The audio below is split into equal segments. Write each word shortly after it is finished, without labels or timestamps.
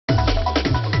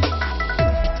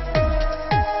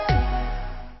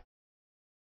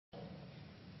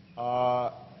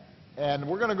And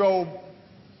we're going to go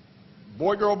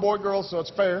boy, girl, so it's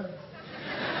fair.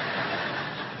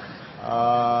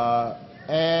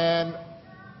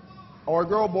 Or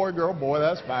girl, boy,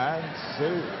 that's fine.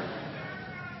 See?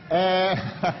 And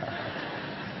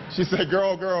she said,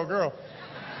 girl.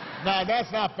 Now,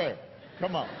 that's not fair.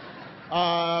 Come on.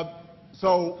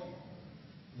 So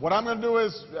what I'm going to do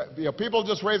is, people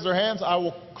just raise their hands. I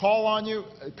will call on you.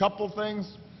 A couple of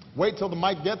things. Wait till the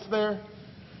mic gets there.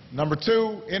 Number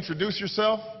 2, introduce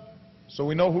yourself so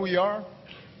we know who you are.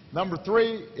 Number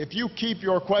 3, if you keep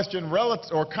your question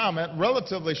or comment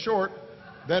relatively short,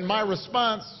 then my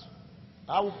response,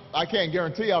 I can't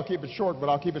guarantee I'll keep it short, but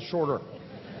I'll keep it shorter.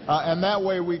 And that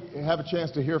way we have a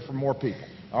chance to hear from more people.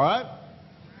 All right?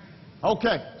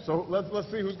 Okay, so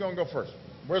let's see who's going to go first.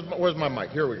 Where's my mic?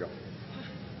 Here we go.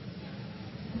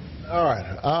 All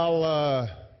right,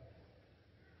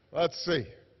 let's see.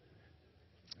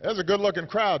 There's a good-looking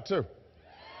crowd, too.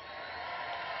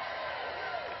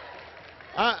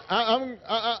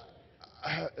 I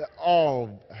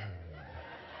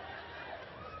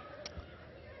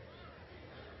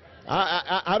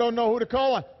don't know who to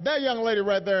call on. That young lady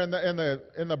right there in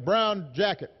the brown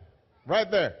jacket, right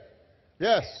there.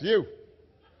 Yes, you.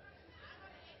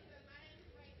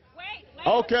 Wait.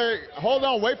 Okay, hold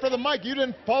on. Wait for the mic. You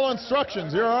didn't follow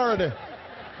instructions. You're already.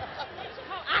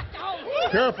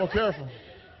 Careful.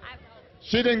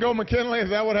 She didn't go McKinley.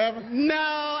 Is that what happened? No,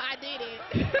 I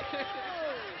didn't.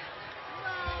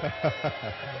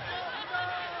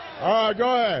 All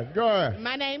right, go ahead.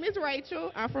 My name is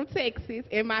Rachel. I'm from Texas.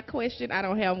 And my question, I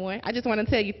don't have one. I just want to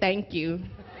tell you thank you.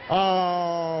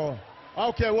 Oh,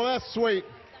 okay. Well, that's sweet.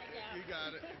 You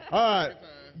got it. All right.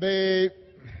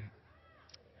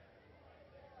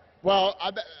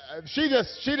 She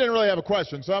didn't really have a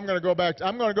question, so I'm going to go back.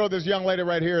 I'm going to go to this young lady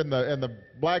right here in the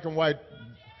black and white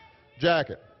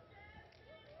jacket,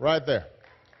 right there.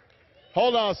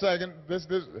 Hold on a second.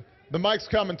 The mic's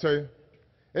coming to you.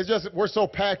 It's just we're so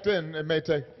packed in, it may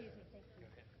take.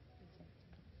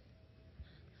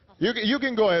 You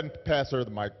can go ahead and pass her the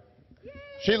mic.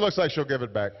 She looks like she'll give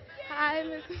it back. Hi,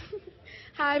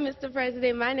 Mr.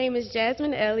 President. My name is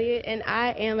Jasmine Elliott, and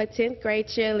I am a 10th grade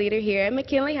cheerleader here at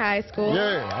McKinley High School.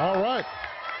 Yeah, all right.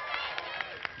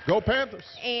 Go Panthers.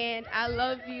 And I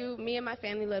love you. Me and my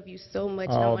family love you so much.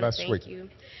 Oh, and I want to that's thank sweet. you.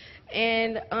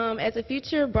 And as a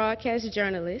future broadcast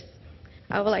journalist,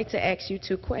 I would like to ask you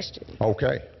 2 questions.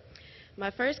 Okay. My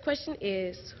first question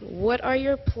is, what are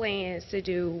your plans to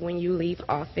do when you leave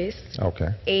office?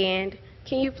 Okay. And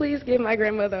can you please give my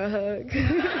grandmother a hug?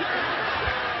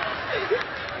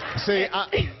 See,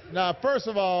 now, first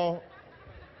of all,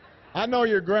 I know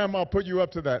your grandma put you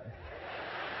up to that.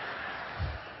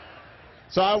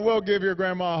 So I will give your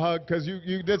grandma a hug because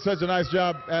you did such a nice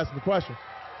job asking the question.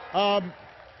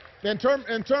 In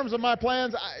terms of my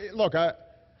plans, look,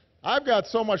 I've got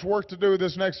so much work to do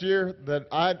this next year that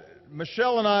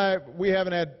Michelle and we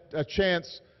haven't had a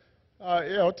chance,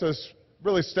 to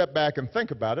really step back and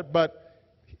think about it. But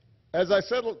as I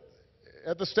said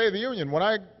at the State of the Union, when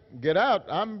I get out,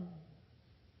 I'm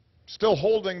still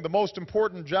holding the most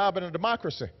important job in a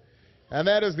democracy, and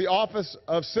that is the office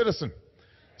of citizen.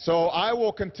 So I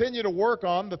will continue to work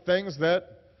on the things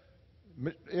that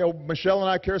Michelle and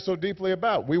I care so deeply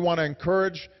about. We want to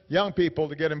encourage young people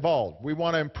to get involved. We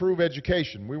want to improve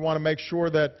education. We want to make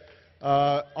sure that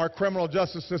our criminal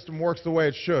justice system works the way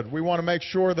it should. We want to make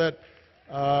sure that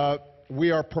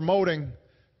we are promoting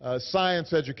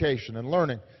science education and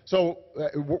learning. So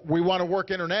we want to work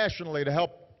internationally to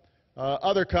help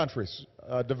other countries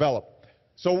develop.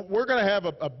 So we're going to have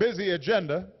a busy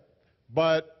agenda,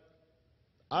 but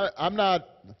I'm not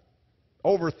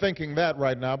overthinking that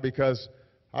right now because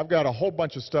I've got a whole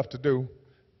bunch of stuff to do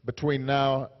between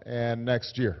now and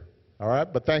next year. All right?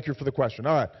 But thank you for the question.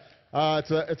 All right.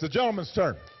 It's a gentleman's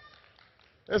turn.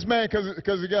 This man,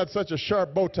 because he got such a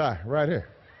sharp bow tie right here.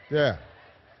 Yeah.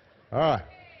 All right.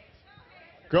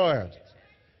 Go ahead.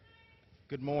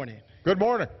 Good morning. Good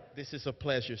morning. This is a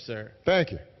pleasure, sir.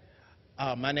 Thank you.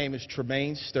 My name is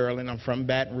Tremaine Sterling. I'm from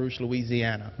Baton Rouge,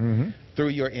 Louisiana. Mm-hmm. Through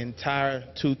your entire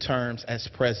 2 terms as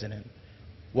president,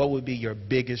 what would be your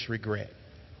biggest regret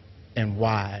and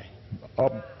why? I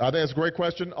think that's a great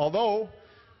question. Although,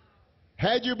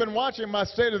 had you been watching my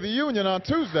State of the Union on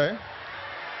Tuesday,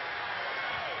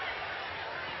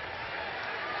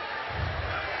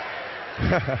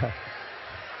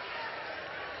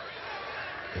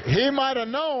 he might have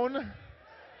known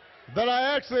that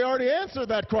I actually already answered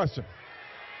that question.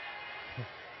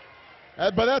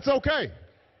 But that's okay.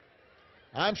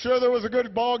 I'm sure there was a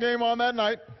good ball game on that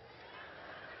night.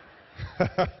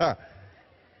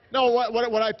 No,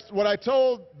 what I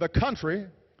told the country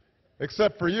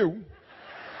except for you,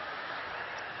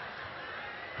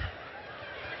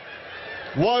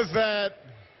 was that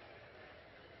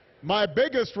my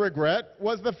biggest regret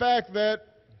was the fact that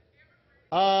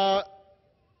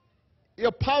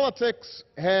politics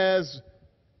has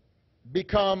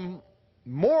become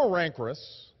more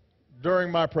rancorous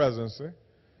during my presidency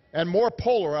and more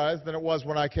polarized than it was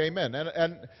when I came in.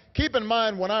 And keep in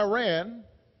mind, when I ran,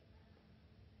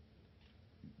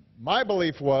 my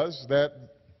belief was that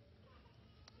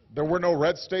there were no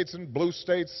red states and blue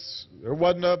states. There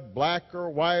wasn't a black or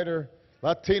white or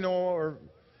Latino or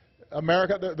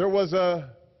America. There was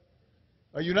a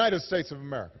United States of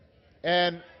America.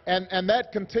 And that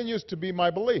continues to be my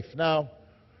belief. Now,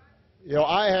 you know,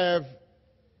 I have,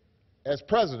 as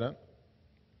president,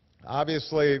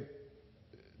 obviously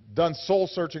done soul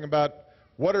searching about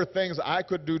what are things I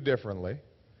could do differently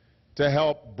to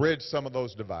help bridge some of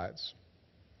those divides.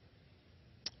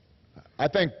 I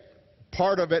think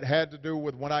part of it had to do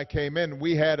with when I came in,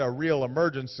 we had a real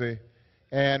emergency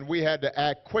and we had to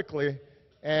act quickly,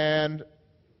 and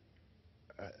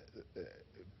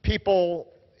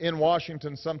people in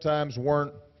Washington sometimes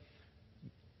weren't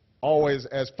always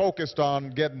as focused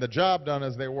on getting the job done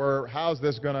as they were, how's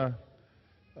this going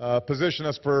to position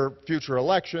us for future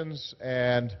elections.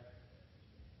 And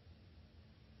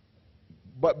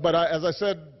but as I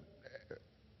said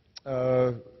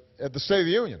at the State of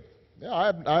the Union,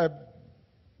 yeah, I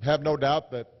have no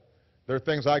doubt that there are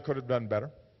things I could have done better.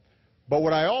 But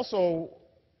what I also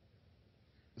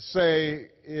say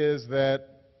is that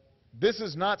this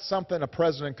is not something a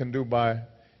president can do by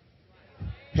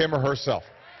him or herself.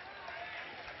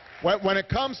 When it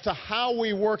comes to how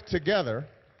we work together,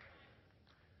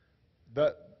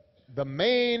 the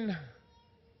main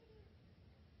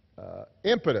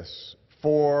impetus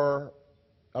for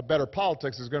a better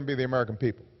politics is going to be the American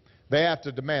people. They have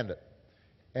to demand it.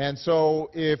 And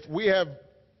so if we have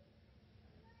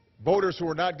voters who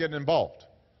are not getting involved,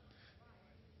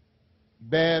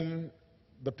 then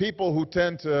the people who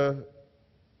tend to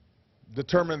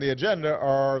determine the agenda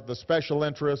are the special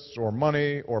interests or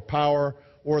money or power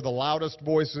or the loudest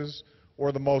voices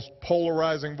or the most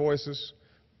polarizing voices,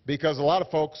 because a lot of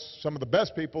folks, some of the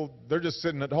best people, they're just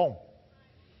sitting at home.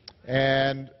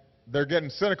 And they're getting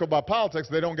cynical about politics,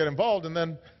 they don't get involved, and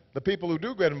then the people who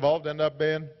do get involved end up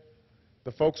being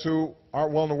the folks who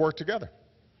aren't willing to work together.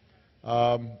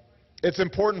 It's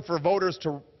important for voters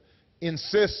to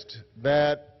insist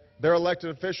that their elected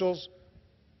officials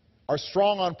are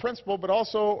strong on principle, but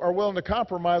also are willing to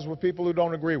compromise with people who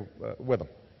don't agree with them.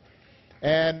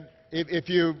 And if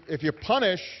you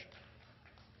punish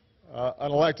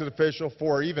an elected official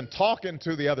for even talking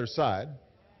to the other side,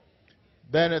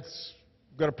 then it's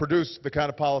going to produce the kind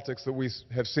of politics that we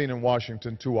have seen in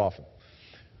Washington too often.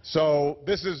 So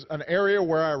this is an area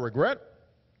where I regret.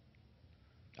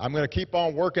 I'm going to keep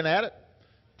on working at it,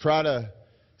 try to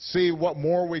see what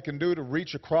more we can do to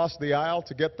reach across the aisle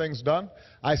to get things done.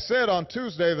 I said on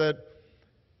Tuesday that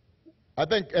I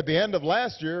think at the end of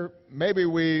last year, maybe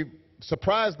we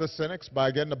surprised the cynics by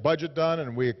getting a budget done,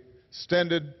 and we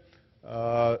extended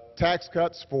tax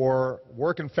cuts for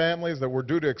working families that were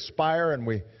due to expire, and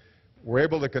we were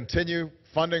able to continue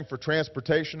funding for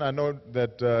transportation. I know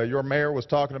that your mayor was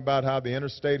talking about how the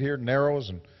interstate here narrows,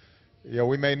 and you know,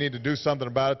 we may need to do something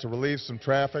about it to relieve some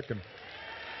traffic.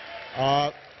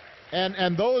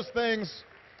 And those things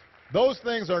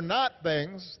are not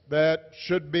things that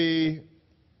should be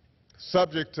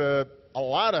subject to a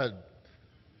lot of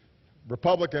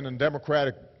Republican and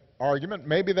Democratic argument.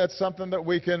 Maybe that's something that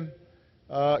we can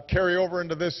carry over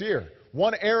into this year.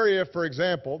 One area, for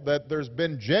example, that there's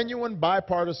been genuine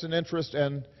bipartisan interest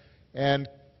and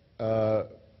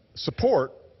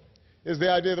support is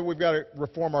the idea that we've got to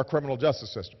reform our criminal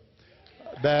justice system.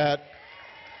 That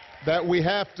we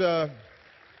have to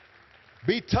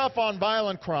be tough on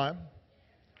violent crime,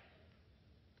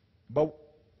 but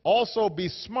also be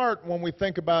smart when we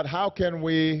think about how can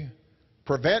we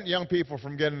prevent young people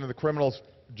from getting into the criminal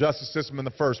justice system in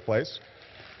the first place.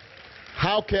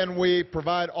 How can we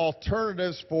provide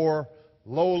alternatives for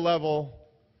low-level,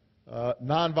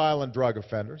 nonviolent drug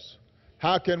offenders?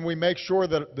 How can we make sure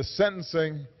that the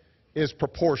sentencing is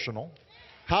proportional?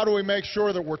 How do we make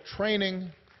sure that we're training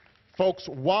folks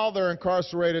while they're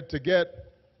incarcerated to get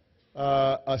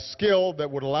a skill that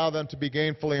would allow them to be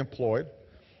gainfully employed?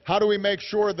 How do we make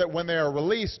sure that when they are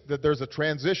released that there's a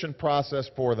transition process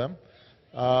for them?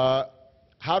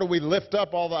 How do we lift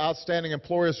up all the outstanding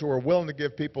employers who are willing to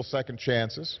give people second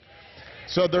chances?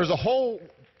 So there's a whole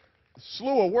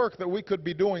slew of work that we could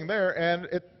be doing there, and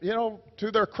you know,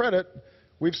 to their credit,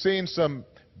 we've seen some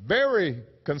very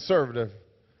conservative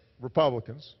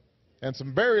Republicans and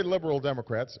some very liberal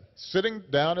Democrats sitting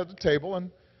down at the table and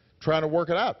trying to work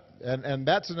it out. And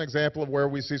that's an example of where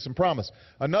we see some promise.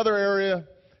 Another area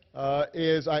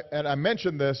and I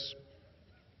mentioned this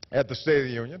at the State of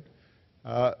the Union,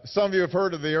 some of you have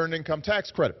heard of the Earned Income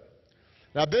Tax Credit.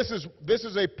 Now, this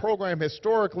is a program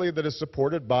historically that is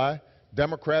supported by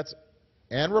Democrats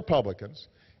and Republicans,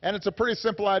 and it's a pretty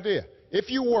simple idea. If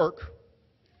you work,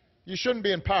 you shouldn't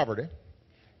be in poverty,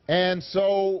 and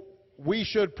so we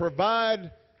should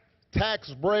provide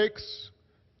tax breaks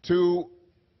to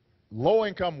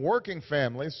low-income working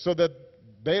families so that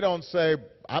they don't say,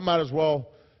 I might as well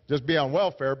just be on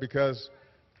welfare because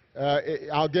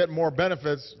I'll get more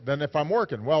benefits than if I'm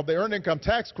working. Well, the Earned Income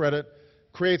Tax Credit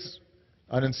creates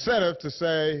an incentive to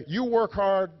say, you work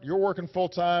hard, you're working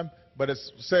full-time, but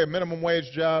it's, say, a minimum wage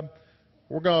job.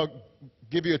 We're going to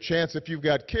give you a chance, if you've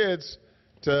got kids,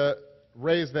 to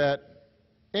raise that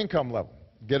income level,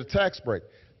 get a tax break.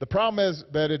 The problem is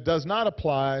that it does not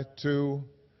apply to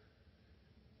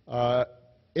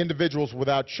individuals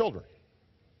without children.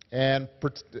 And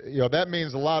that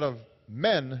means a lot of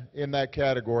men in that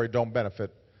category don't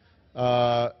benefit.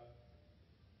 And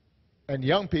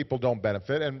young people don't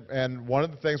benefit. And one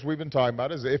of the things we've been talking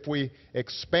about is if we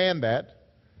expand that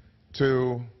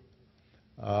to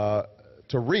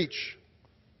reach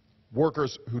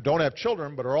workers who don't have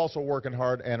children but are also working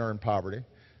hard and are in poverty,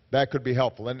 that could be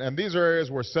helpful. And these are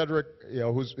areas where Cedric,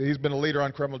 he's been a leader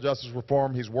on criminal justice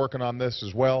reform. He's working on this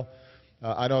as well.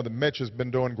 I know that Mitch has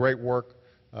been doing great work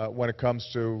when it comes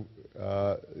to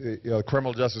the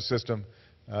criminal justice system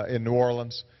in New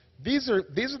Orleans. These are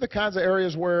the kinds of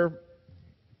areas where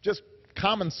just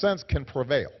common sense can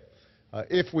prevail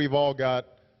if we've all got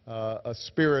a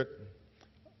spirit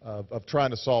of trying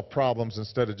to solve problems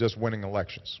instead of just winning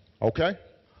elections. Okay?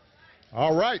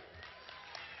 All right.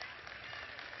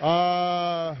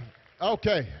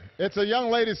 Okay. It's a young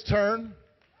lady's turn.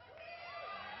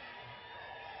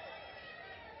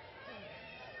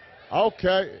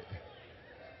 Okay.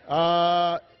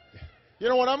 You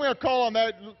know what? I'm going to call on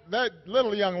that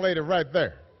little young lady right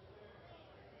there.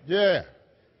 Yeah.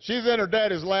 She's in her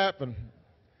daddy's lap, and,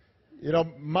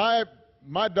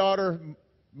 my daughter,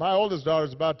 my oldest daughter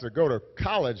is about to go to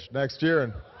college next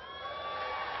year,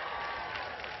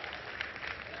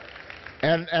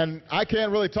 and I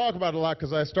can't really talk about it a lot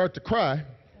because I start to cry.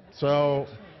 So.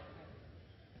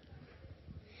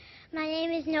 My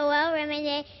name is Noelle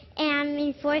Remede, and I'm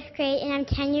in 4th grade, and I'm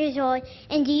 10 years old.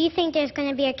 And do you think there's going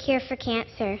to be a cure for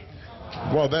cancer?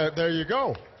 Well, there you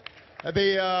go.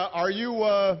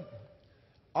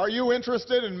 Are you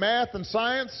interested in math and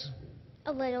science?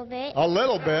 A little bit. A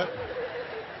little bit.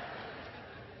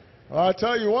 Well, I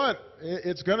tell you what,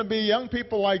 it's going to be young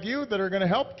people like you that are going to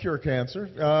help cure cancer.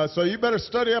 So you better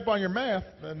study up on your math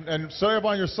and study up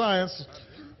on your science.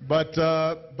 But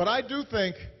I do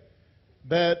think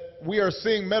that we are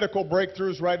seeing medical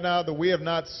breakthroughs right now that we have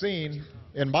not seen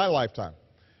in my lifetime.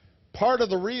 Part of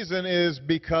the reason is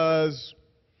because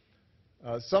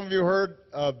some of you heard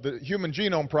of the Human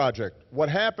Genome Project. What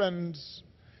happens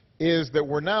is that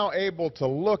we're now able to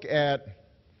look at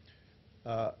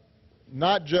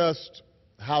not just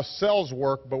how cells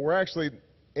work, but we're actually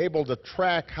able to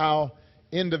track how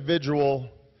individual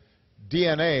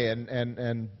DNA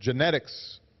and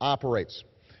genetics operates.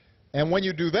 And when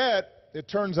you do that, it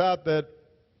turns out that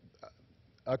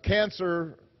a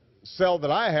cancer cell that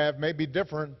I have may be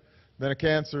different than a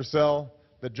cancer cell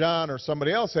that John or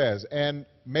somebody else has, and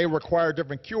may require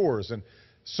different cures, and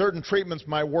certain treatments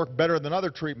might work better than other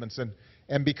treatments.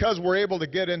 And because we're able to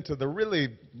get into the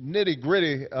really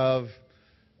nitty-gritty of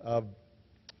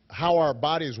how our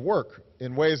bodies work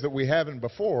in ways that we haven't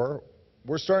before,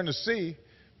 we're starting to see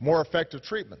more effective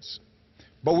treatments.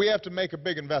 But we have to make a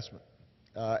big investment.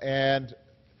 And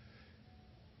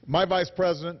my Vice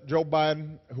President, Joe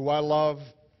Biden, who I love,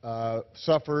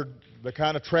 suffered the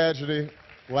kind of tragedy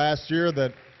last year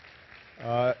that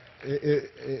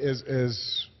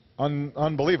is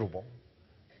unbelievable.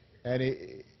 And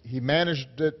he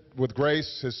managed it with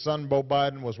grace. His son, Beau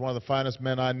Biden, was one of the finest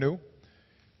men I knew.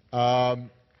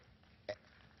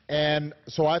 And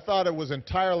so I thought it was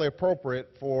entirely appropriate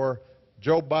for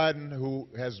Joe Biden, who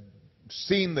has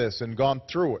seen this and gone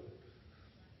through it,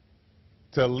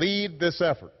 to lead this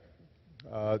effort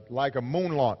like a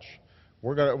moon launch.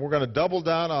 We're going to double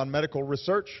down on medical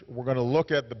research. We're going to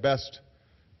look at the best.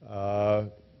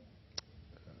 We're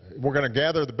going to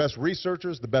gather the best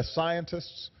researchers, the best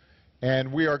scientists,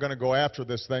 and we are going to go after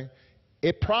this thing.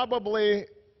 It probably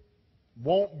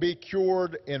won't be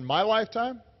cured in my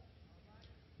lifetime,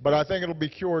 but I think it'll be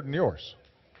cured in yours.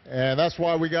 And that's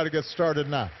why we got to get started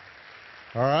now.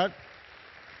 All right?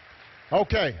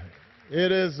 Okay.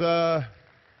 It is,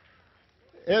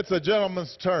 it's a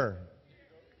gentleman's turn.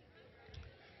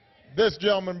 This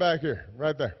gentleman back here,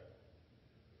 right there.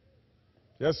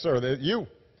 Yes, sir, you.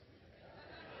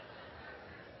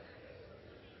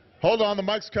 Hold on, the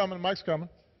mic's coming, mic's coming.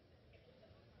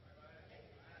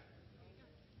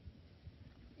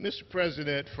 Mr.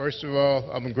 President, first of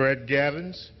all, I'm Greg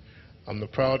Gavins. I'm the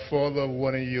proud father of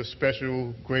one of your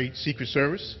special great Secret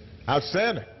Service.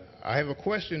 Outstanding. I have a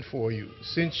question for you.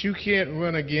 Since you can't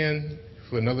run again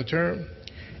for another term,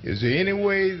 is there any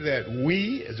way that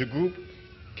we as a group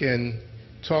can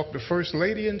talk the First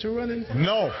Lady into running?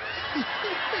 No.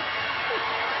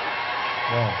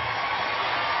 No.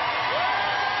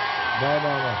 No,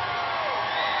 no, no.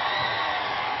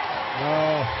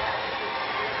 No.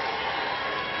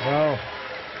 No.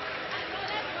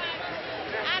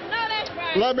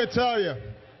 Let me tell you,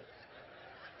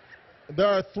 there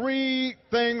are three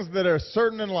things that are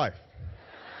certain in life: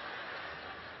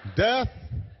 death,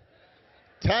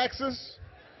 taxes,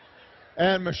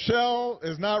 and Michelle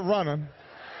is not running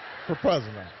for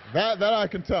president. That I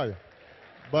can tell you.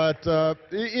 But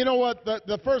you know what?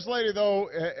 The First Lady, though,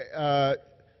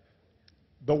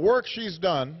 the work she's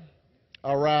done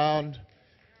around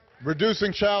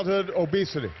reducing childhood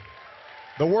obesity,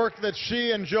 the work that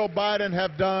she and Joe Biden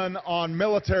have done on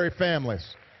military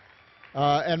families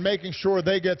and making sure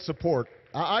they get support,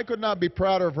 I could not be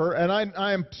prouder of her, and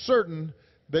I am certain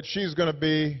that she's going to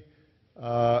be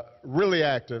really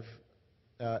active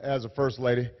as a First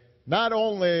Lady. Not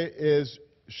only is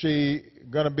she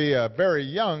going to be a very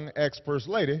young ex-First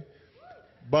Lady,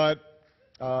 but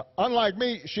unlike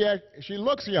me, she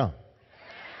looks young.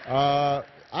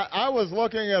 I was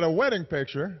looking at a wedding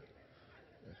picture.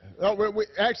 Oh,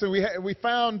 we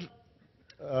found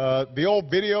the old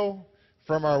video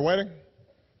from our wedding.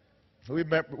 We've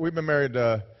been married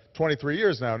 23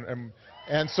 years now,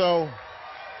 and so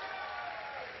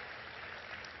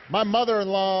my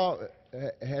mother-in-law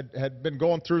had been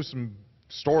going through some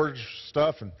storage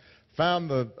stuff and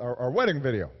found our wedding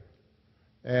video,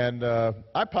 and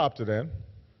I popped it in,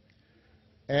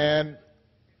 and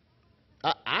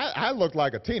I looked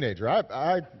like a teenager.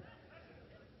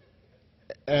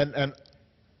 And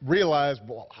realized,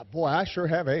 boy, I sure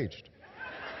have aged.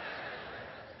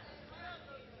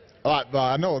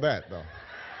 I know that, though.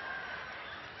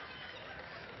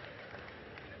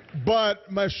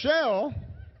 But Michelle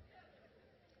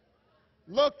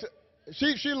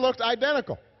she looked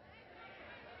identical.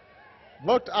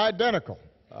 Looked identical.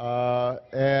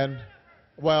 And,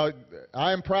 well,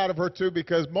 I am proud of her, too,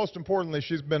 because most importantly,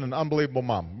 she's been an unbelievable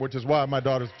mom, which is why my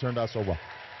daughter's turned out so well.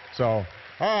 So,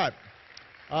 all right.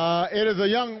 It is a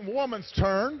young woman's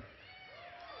turn.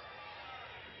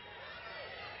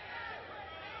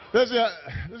 This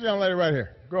young lady right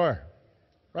here. Go ahead.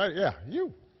 Right, yeah,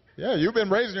 you. Yeah, you've been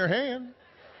raising your hand.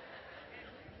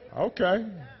 Okay.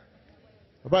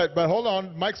 But hold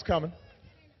on, Mike's coming.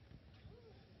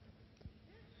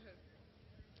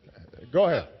 Go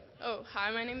ahead.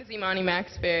 Hi, my name is Imani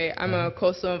Maxberry. I'm a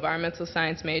coastal environmental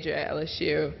science major at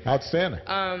LSU. Outstanding.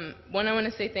 One, I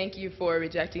want to say thank you for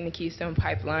rejecting the Keystone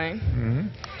Pipeline.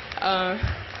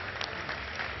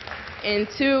 And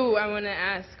two, I want to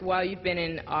ask, while you've been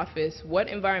in office, what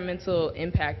environmental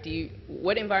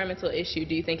issue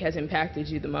do you think has impacted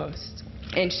you the most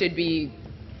and should be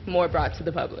more brought to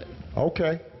the public?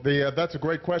 Okay. That's a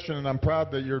great question, and I'm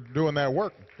proud that you're doing that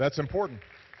work. That's important.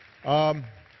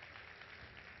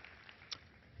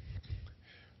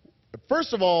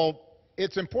 First of all,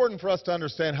 it's important for us to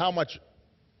understand how much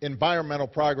environmental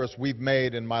progress we've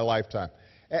made in my lifetime.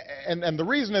 And the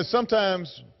reason is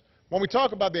sometimes when we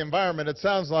talk about the environment, it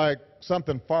sounds like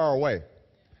something far away.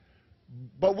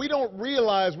 But we don't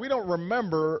realize, we don't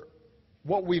remember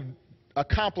what we've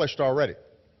accomplished already.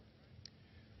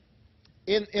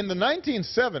 In the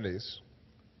 1970s,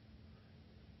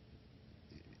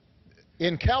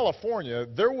 in California,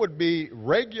 there would be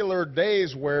regular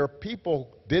days where people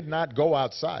did not go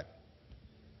outside.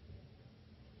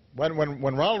 When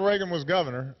Ronald Reagan was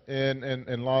governor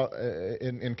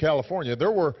in California,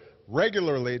 there were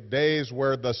regularly days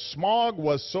where the smog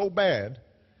was so bad,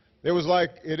 it was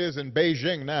like it is in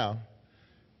Beijing now.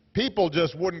 People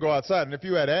just wouldn't go outside, and if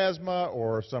you had asthma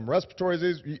or some respiratory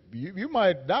disease, you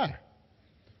might die.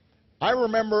 I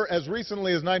remember as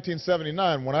recently as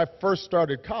 1979, when I first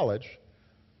started college,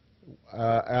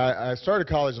 I started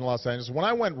college in Los Angeles. When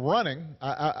I went running,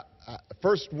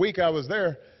 first week I was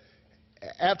there,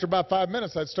 after about 5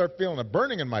 minutes, I'd start feeling a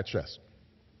burning in my chest.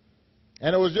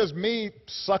 And it was just me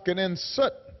sucking in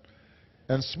soot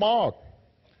and smog.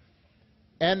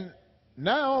 And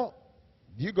now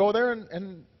you go there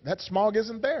and that smog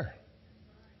isn't there.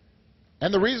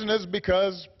 And the reason is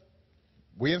because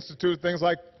we instituted things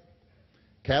like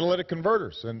catalytic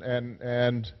converters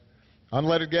and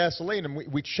unleaded gasoline, and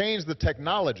we changed the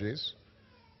technologies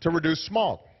to reduce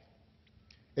smog.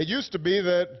 It used to be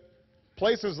that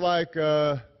places like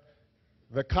the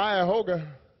Cuyahoga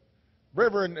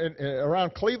River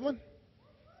around Cleveland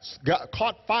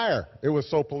caught fire. It was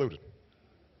so polluted.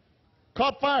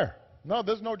 Caught fire. No,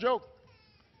 there's no joke.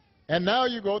 And now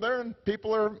you go there and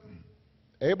people are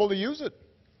able to use it.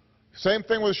 Same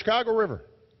thing with the Chicago River.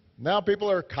 Now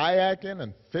people are kayaking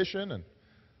and fishing. And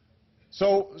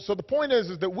so the point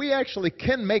is that we actually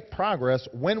can make progress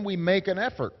when we make an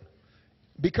effort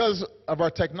because of our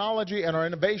technology and our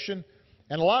innovation.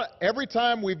 And every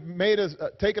time we've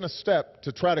taken a step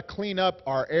to try to clean up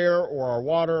our air or our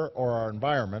water or our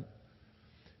environment,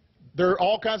 there are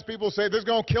all kinds of people who say, this is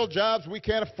going to kill jobs, we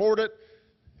can't afford it,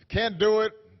 can't do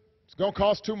it, it's going to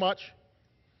cost too much.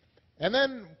 And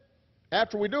then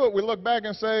after we do it, we look back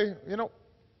and say, you know,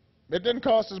 it didn't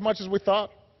cost as much as we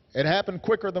thought. It happened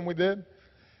quicker than we did.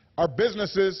 Our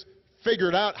businesses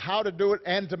figured out how to do it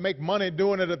and to make money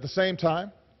doing it at the same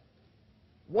time.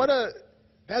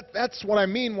 That's what I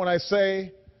mean when I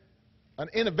say an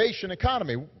innovation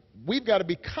economy. We've got to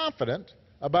be confident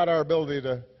about our ability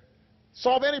to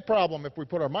solve any problem if we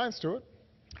put our minds to it.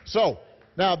 So,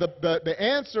 now the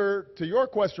answer to your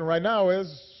question right now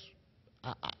is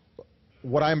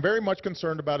what I'm very much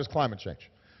concerned about is climate change.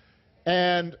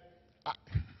 And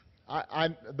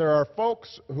there are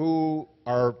folks who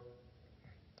are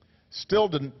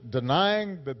still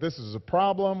denying that this is a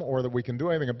problem or that we can do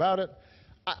anything about it.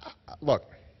 Look,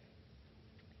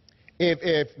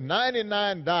 if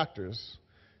 99 doctors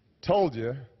told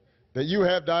you that you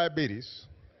have diabetes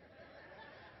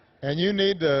and you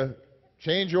need to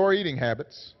change your eating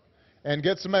habits and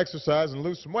get some exercise and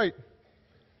lose some weight,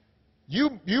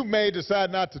 you may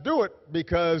decide not to do it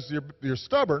because you're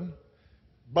stubborn,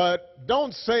 but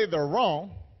don't say they're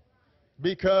wrong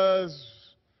because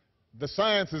the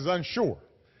science is unsure.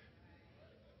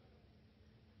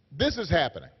 This is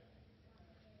happening.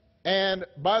 And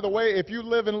by the way, if you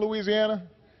live in Louisiana,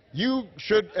 you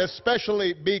should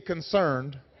especially be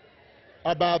concerned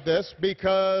about this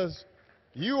because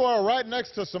you are right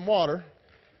next to some water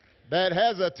that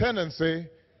has a tendency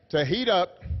to heat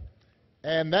up,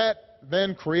 and that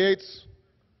then creates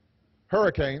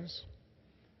hurricanes.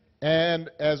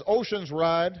 And as oceans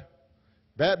ride,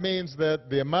 that means that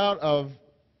the amount of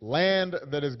land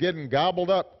that is getting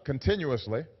gobbled up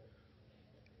continuously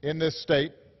in this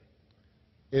state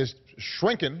is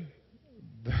shrinking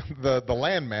the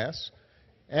land mass,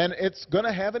 and it's going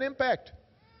to have an impact.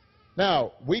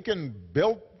 Now, we can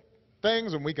build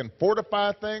things, and we can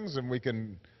fortify things, and we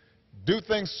can do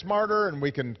things smarter, and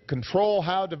we can control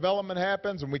how development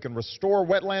happens, and we can restore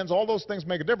wetlands. All those things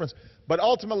make a difference. But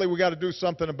ultimately, we got to do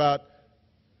something about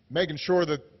making sure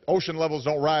that ocean levels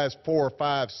don't rise 4,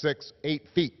 5, 6, 8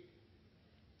 feet.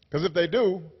 Because if they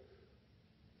do,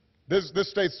 this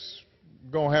state's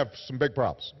going to have some big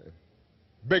problems,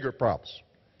 bigger problems.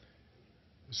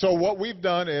 So what we've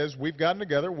done is we've gotten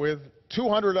together with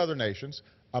 200 other nations,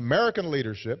 American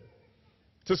leadership,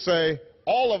 to say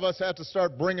all of us have to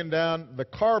start bringing down the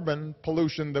carbon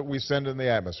pollution that we send in the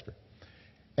atmosphere.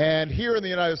 And here in the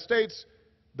United States,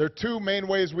 there are two main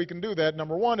ways we can do that.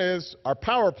 Number one is our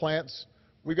power plants,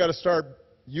 we've got to start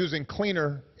using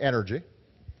cleaner energy.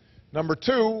 Number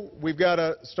two, we've got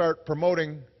to start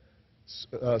promoting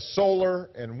solar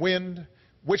and wind,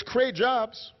 which create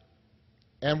jobs.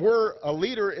 And we're a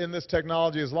leader in this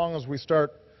technology as long as we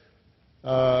start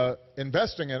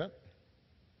investing in it.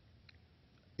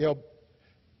 You know,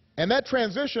 and that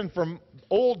transition from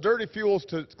old dirty fuels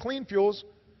to clean fuels,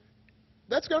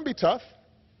 that's going to be tough.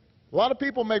 A lot of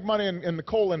people make money in the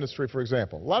coal industry, for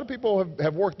example. A lot of people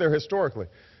have worked there historically.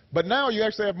 But now you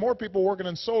actually have more people working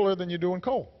in solar than you do in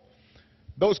coal.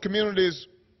 Those communities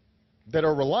that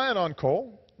are reliant on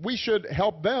coal, we should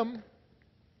help them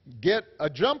get a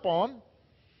jump on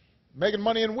making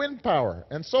money in wind power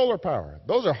and solar power.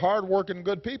 Those are hard-working,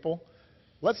 good people.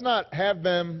 Let's not have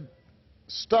them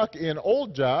stuck in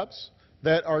old jobs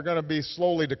that are going to be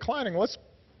slowly declining. Let's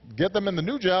get them in the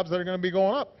new jobs that are going to be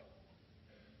going up.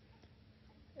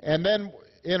 And then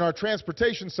in our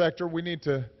transportation sector, we need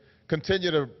to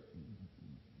continue to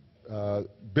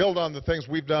build on the things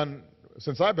we've done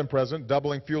since I've been president,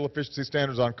 doubling fuel efficiency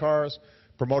standards on cars,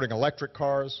 promoting electric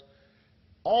cars.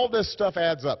 All this stuff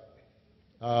adds up.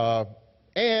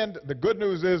 And the good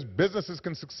news is businesses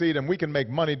can succeed and we can make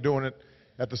money doing it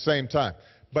at the same time.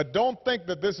 But don't think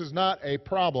that this is not a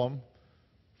problem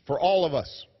for all of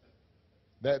us.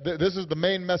 This is the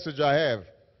main message I have.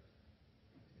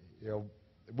 You know,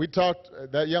 we talked,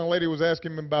 that young lady was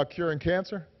asking me about curing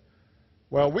cancer.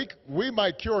 Well, we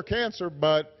might cure cancer,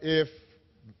 but if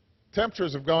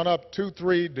temperatures have gone up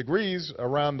 2-3 degrees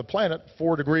around the planet,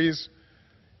 4 degrees,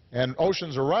 and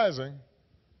oceans are rising,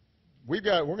 we're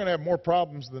going to have more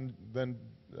problems than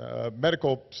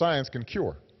medical science can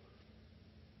cure.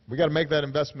 We got to make that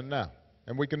investment now,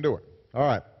 and we can do it. All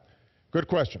right, good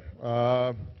question.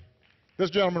 This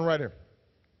gentleman right here.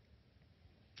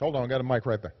 Hold on, I got a mic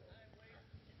right there.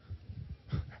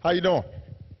 How you doing?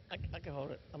 I can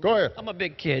hold it. Go ahead. I'm a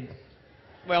big kid.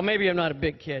 Well, maybe I'm not a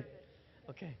big kid.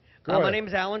 Okay. Go ahead. My name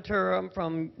is Alan Turr. I'm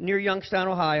from near Youngstown,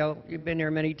 Ohio. You've been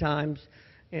here many times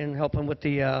in helping with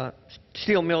the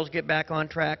steel mills get back on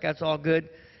track. That's all good.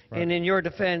 Right. And in your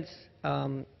defense,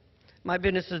 my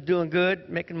business is doing good,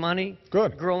 making money.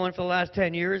 Good. Growing for the last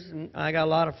 10 years. And I got a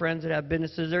lot of friends that have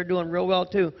businesses. They're doing real well,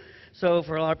 too. So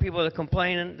for a lot of people that are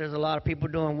complaining, there's a lot of people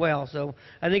doing well. So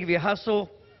I think if you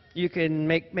hustle, you can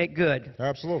make good.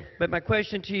 Absolutely. But my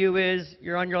question to you is,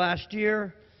 you're on your last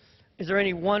year. Is there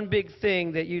any one big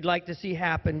thing that you'd like to see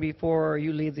happen before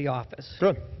you leave the office?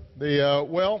 Good.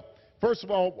 Well, first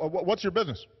of all, what's your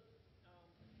business?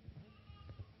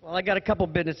 Well, I got a couple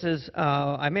businesses.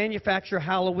 I manufacture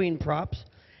Halloween props,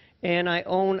 and I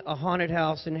own a haunted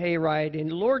house in Hayride in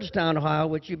Lordstown, Ohio,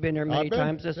 which you've been there many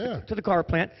times, to the car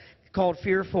plant, called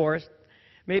Fear Forest.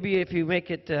 Maybe if you make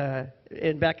it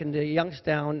back into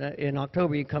Youngstown in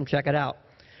October, you can come check it out.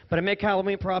 But I make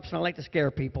Halloween props, and I like to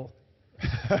scare people.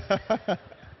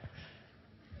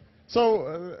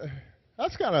 So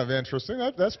that's kind of interesting.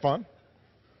 That's fun.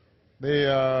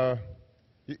 You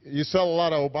sell a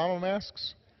lot of Obama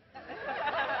masks?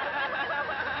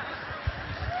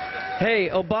 Hey,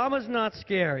 Obama's not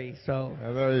scary, so.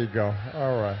 There you go.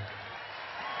 All right.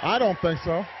 I don't think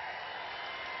so.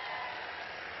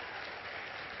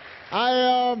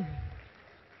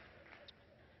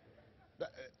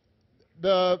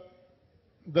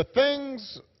 The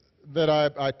things that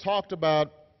I talked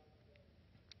about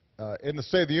in the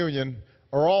State of the Union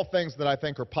are all things that I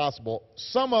think are possible.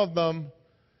 Some of them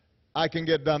I can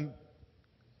get done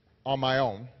on my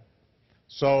own.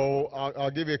 So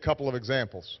I'll give you a couple of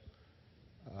examples.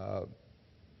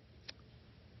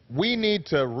 We need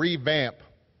to revamp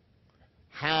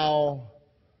how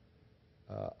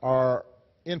our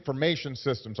information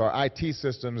systems, our IT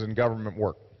systems in government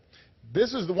work.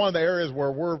 This is one of the areas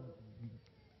where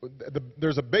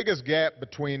there's the biggest gap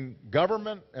between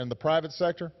government and the private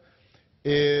sector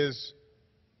is,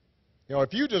 you know,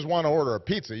 if you just want to order a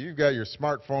pizza, you've got your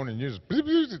smartphone and you just,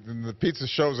 and the pizza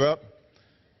shows up.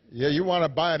 Yeah, you want to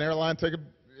buy an airline ticket,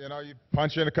 you know, you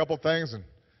punch in a couple things and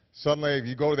suddenly if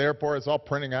you go to the airport, it's all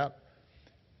printing out.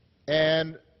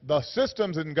 And the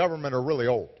systems in government are really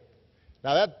old.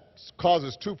 Now that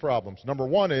causes two problems. Number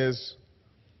one is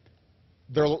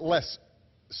they're less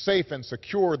safe and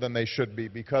secure than they should be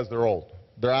because they're old.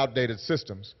 They're outdated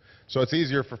systems. So it's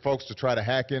easier for folks to try to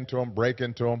hack into them, break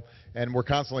into them, and we're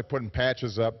constantly putting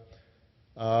patches up.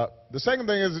 The second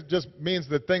thing is it just means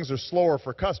that things are slower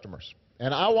for customers.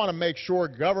 And I want to make sure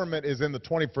government is in the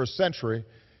 21st century,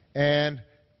 and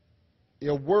you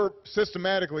know, we're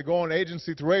systematically going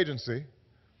agency through agency.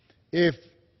 If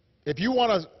you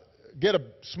want to get a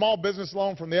small business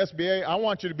loan from the SBA, I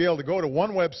want you to be able to go to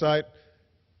one website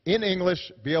in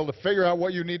English, be able to figure out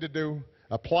what you need to do,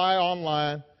 apply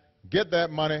online, get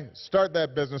that money, start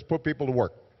that business, put people to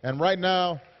work. And right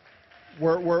now,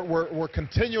 we're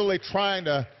continually trying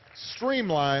to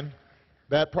streamline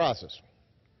that process.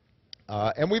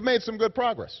 And we've made some good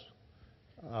progress.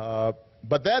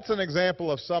 But that's an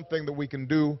example of something that we can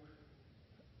do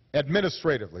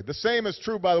administratively. The same is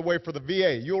true, by the way, for the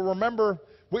VA. You'll remember,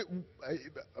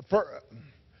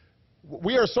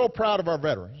 we are so proud of our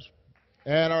veterans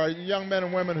and our young men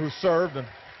and women who served. And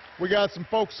we got some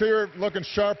folks here looking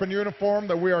sharp in uniform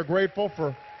that we are grateful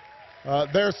for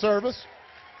their service.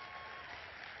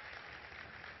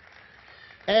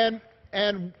 And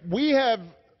we have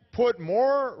put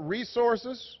more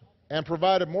resources and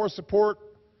provided more support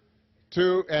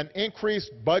to and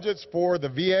increased budgets for the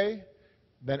VA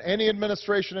than any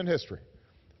administration in history.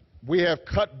 We have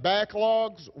cut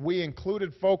backlogs. We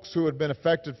included folks who had been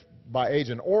affected by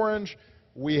Agent Orange.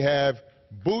 We have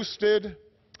boosted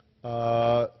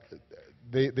the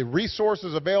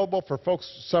resources available for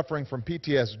folks suffering from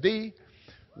PTSD.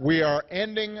 We are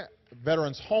ending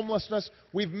veterans' homelessness.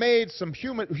 We've made some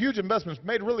huge investments,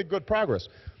 made really good progress.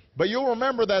 But you'll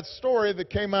remember that story that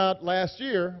came out last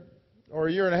year or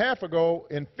a year and a half ago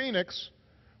in Phoenix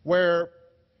where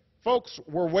folks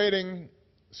were waiting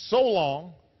so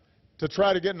long to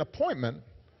try to get an appointment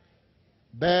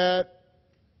that,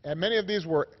 and many of these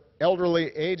were elderly,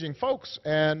 aging folks,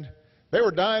 and they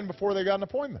were dying before they got an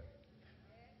appointment.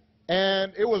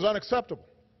 And it was unacceptable.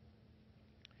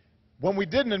 When we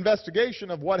did an investigation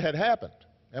of what had happened,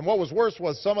 and what was worse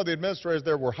was some of the administrators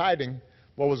there were hiding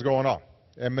what was going on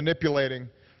and manipulating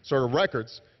sort of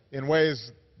records in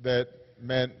ways that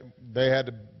meant they had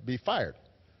to be fired.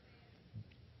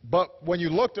 But when you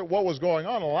looked at what was going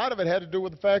on, a lot of it had to do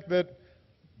with the fact that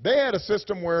they had a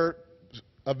system where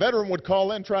a veteran would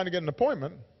call in trying to get an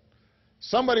appointment,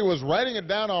 somebody was writing it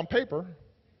down on paper,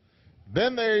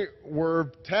 then they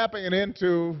were tapping it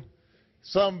into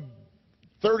some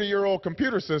 30-year-old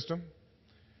computer system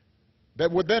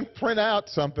that would then print out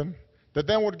something that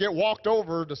then would get walked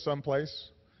over to someplace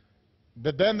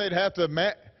that then they'd have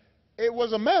to it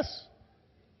was a mess.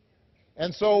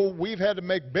 And so we've had to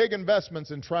make big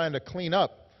investments in trying to clean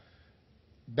up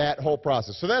that whole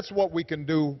process. So that's what we can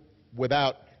do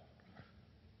without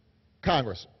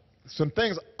Congress. Some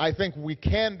things I think we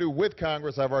can do with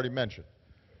Congress I've already mentioned.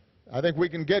 I think we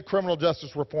can get criminal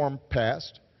justice reform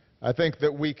passed. I think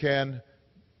that we can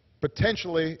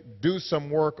potentially do some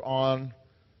work on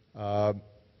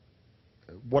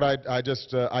what I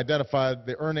just identified,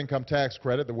 the earned income tax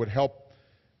credit that would help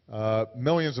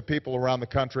millions of people around the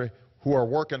country who are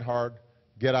working hard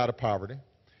get out of poverty.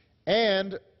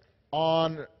 And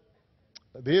on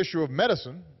the issue of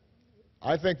medicine,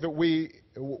 I think that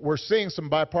we're seeing some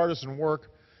bipartisan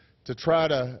work to try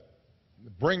to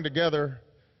bring together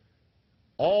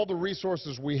all the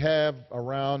resources we have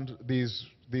around these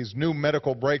new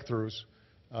medical breakthroughs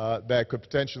that could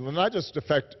potentially not just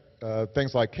affect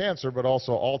things like cancer, but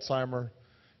also Alzheimer's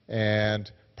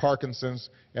and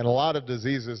Parkinson's and a lot of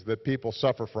diseases that people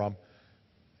suffer from.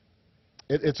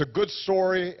 It's a good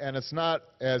story, and it's not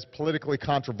as politically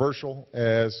controversial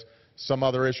as some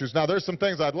other issues. Now, there's some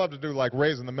things I'd love to do, like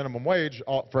raising the minimum wage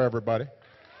for everybody.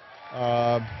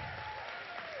 I'd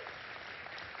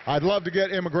love to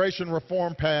get immigration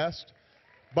reform passed,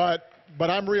 but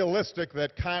I'm realistic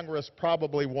that Congress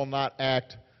probably will not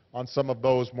act on some of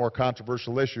those more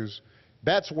controversial issues.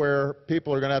 That's where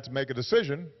people are going to have to make a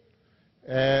decision,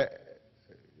 in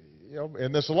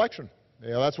this election.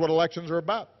 That's what elections are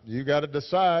about. You got to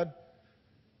decide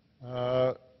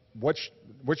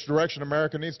which direction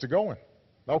America needs to go in.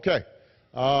 Okay.